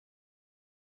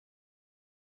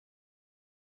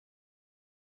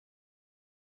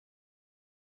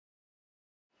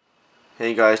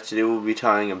Hey guys, today we'll be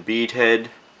tying a bead head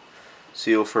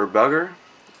seal for a bugger.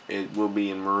 It will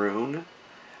be in maroon.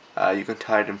 You can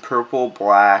tie it in purple,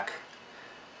 black,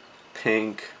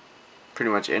 pink,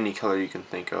 pretty much any color you can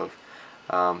think of.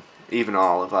 Even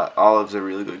olive. Olive's a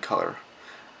really good color.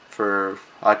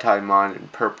 I tied mine in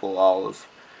purple, olive,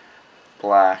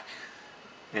 black,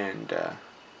 and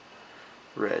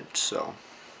red. So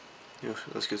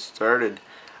let's get started.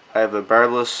 I have a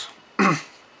barbless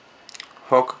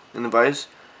hook in the vise.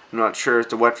 I'm not sure if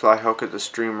it's a wet fly hook or the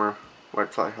streamer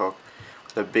wet fly hook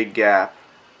with a big gap,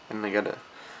 and I got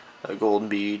a gold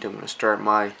bead. I'm going to start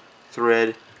my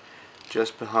thread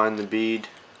just behind the bead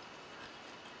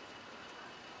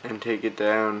and take it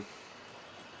down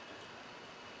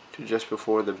to just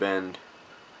before the bend.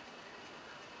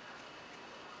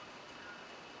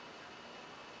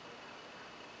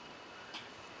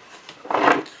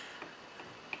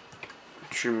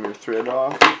 Trim your thread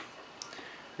off.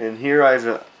 And here I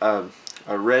have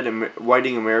a red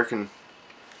whiting American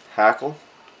hackle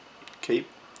cape.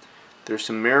 There's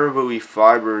some marabou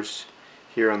fibers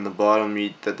here on the bottom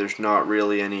that there's not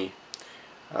really any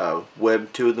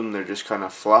web to them. They're just kind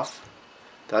of fluff.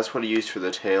 That's what I use for the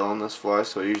tail on this fly.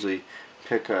 So I usually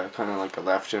pick kind of like a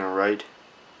left and a right,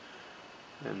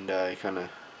 and I kind of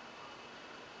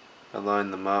align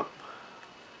them up,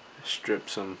 strip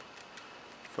some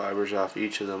fibers off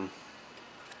each of them,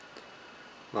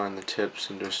 line the tips,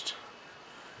 and just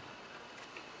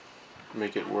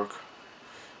make it work.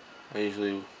 I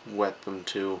usually wet them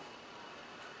too.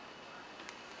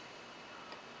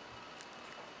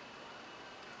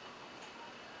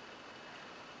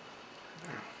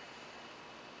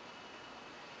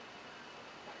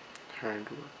 Hard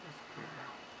to work with.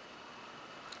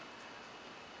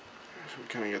 So we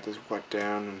kind of get this wet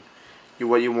down, and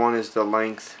what you want is the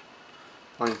length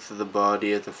of the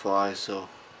body of the fly. So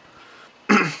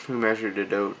we measured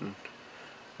it out, and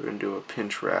we're gonna do a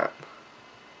pinch wrap,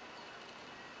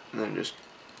 and then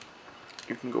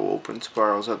you can go open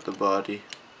spirals at the body,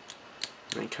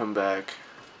 and then come back,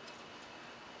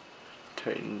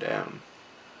 tighten down,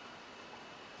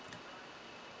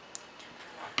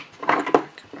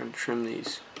 and trim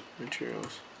these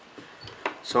materials.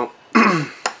 So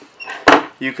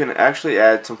you can actually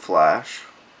add some flash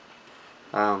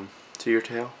to your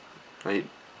tail. I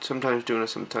sometimes do and I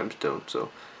sometimes don't. So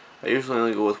I usually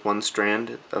only go with one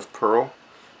strand of pearl.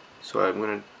 So I'm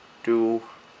going to do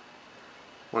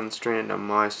one strand on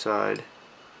my side,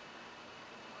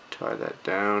 tie that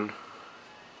down,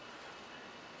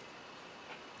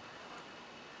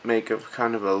 make a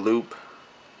kind of a loop,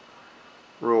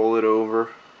 roll it over,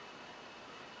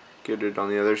 get it on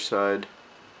the other side,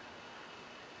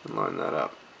 and line that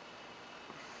up.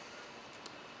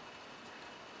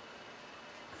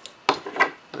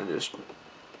 And just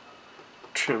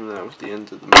trim that with the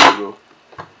ends of the mango,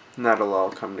 and that'll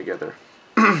all come together.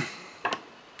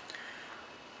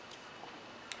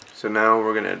 So now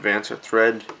we're going to advance our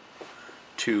thread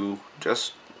to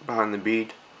just behind the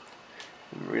bead.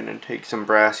 And we're going to take some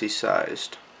brassy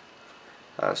sized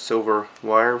silver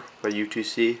wire by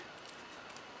U2C.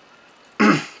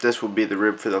 This will be the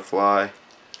rib for the fly.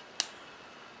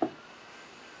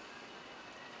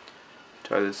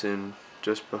 Tie this in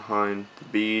just behind the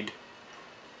bead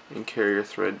and carry your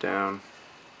thread down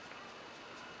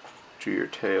to your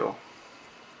tail.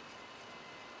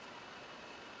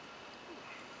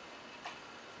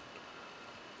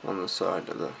 On the side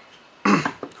of the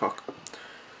hook.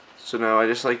 So now I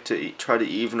just like to try to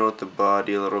even out the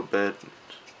body a little bit.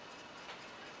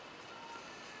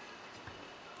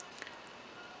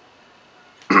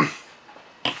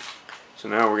 So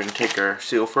now we're going to take our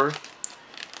seal fur.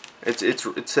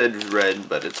 It said red,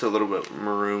 but it's a little bit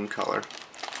maroon color.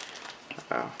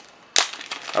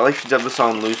 I like to dub this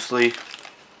on loosely.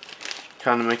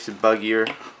 Kind of makes it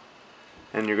buggier,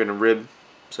 and you're going to rib,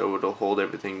 so it'll hold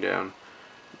everything down.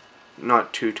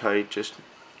 Not too tight, just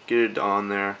get it on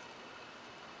there.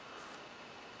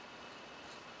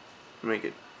 Make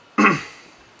it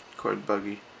quite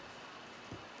buggy.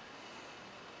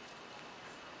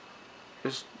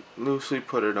 Just loosely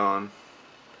put it on.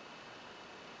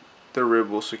 The rib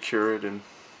will secure it, and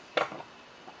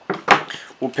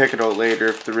we'll pick it out later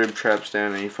if the rib traps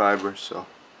down any fibers. So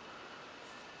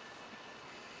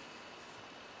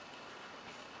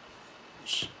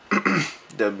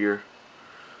dub your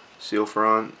seal fur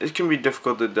on. It can be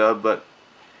difficult to dub, but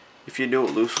if you do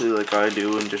it loosely like I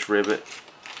do and just rib it,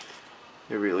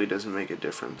 it really doesn't make a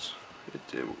difference.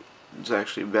 It's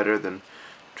actually better than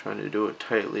trying to do it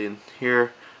tightly. And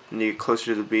here, when you get closer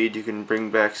to the bead, you can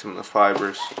bring back some of the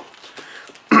fibers.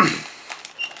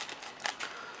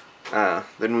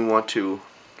 Then we want to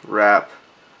wrap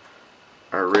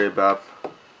our rib up.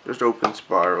 Just open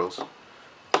spirals.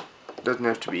 It doesn't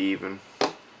have to be even.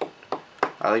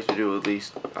 I like to do at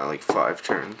least 5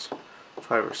 turns,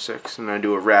 5 or 6, and I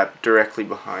do a wrap directly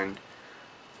behind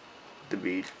the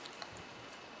bead.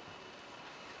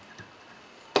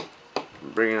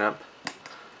 Bring it up,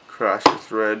 cross your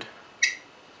thread,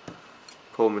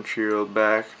 pull material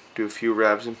back, do a few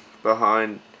wraps in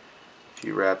behind, a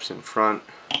few wraps in front,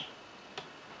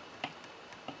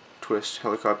 twist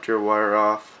helicopter wire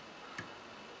off.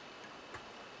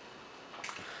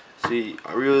 See,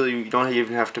 really, you don't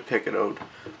even have to pick it out,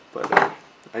 but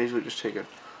I usually just take an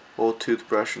old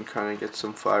toothbrush and kind of get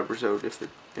some fibers out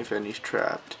if any's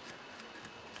trapped.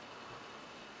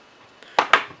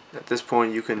 At this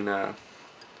point, you can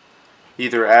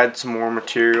either add some more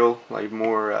material, like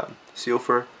more seal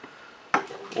fur,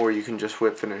 or you can just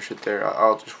whip finish it there.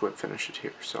 I'll just whip finish it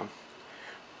here. So,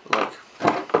 what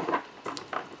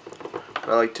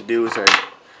I like to do is I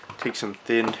take some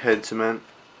thinned head cement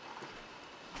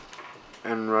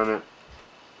and run it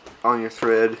on your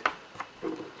thread.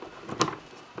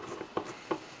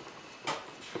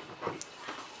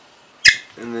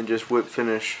 And then just whip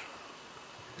finish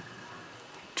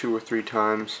 2 or 3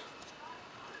 times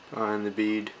on the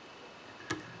bead.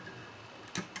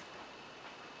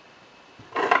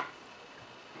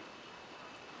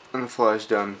 And the fly's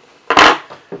done.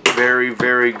 Very,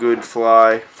 very good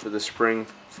fly for the spring,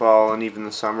 fall, and even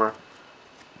the summer.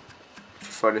 If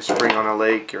you find a spring on a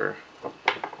lake or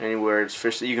anywhere,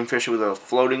 you can fish it with a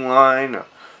floating line, a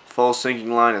full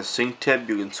sinking line, a sink tip.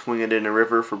 You can swing it in a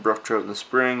river for brook trout in the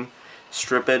spring.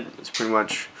 Strip it. It's pretty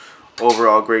much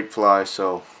overall great fly.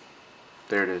 So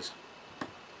there it is.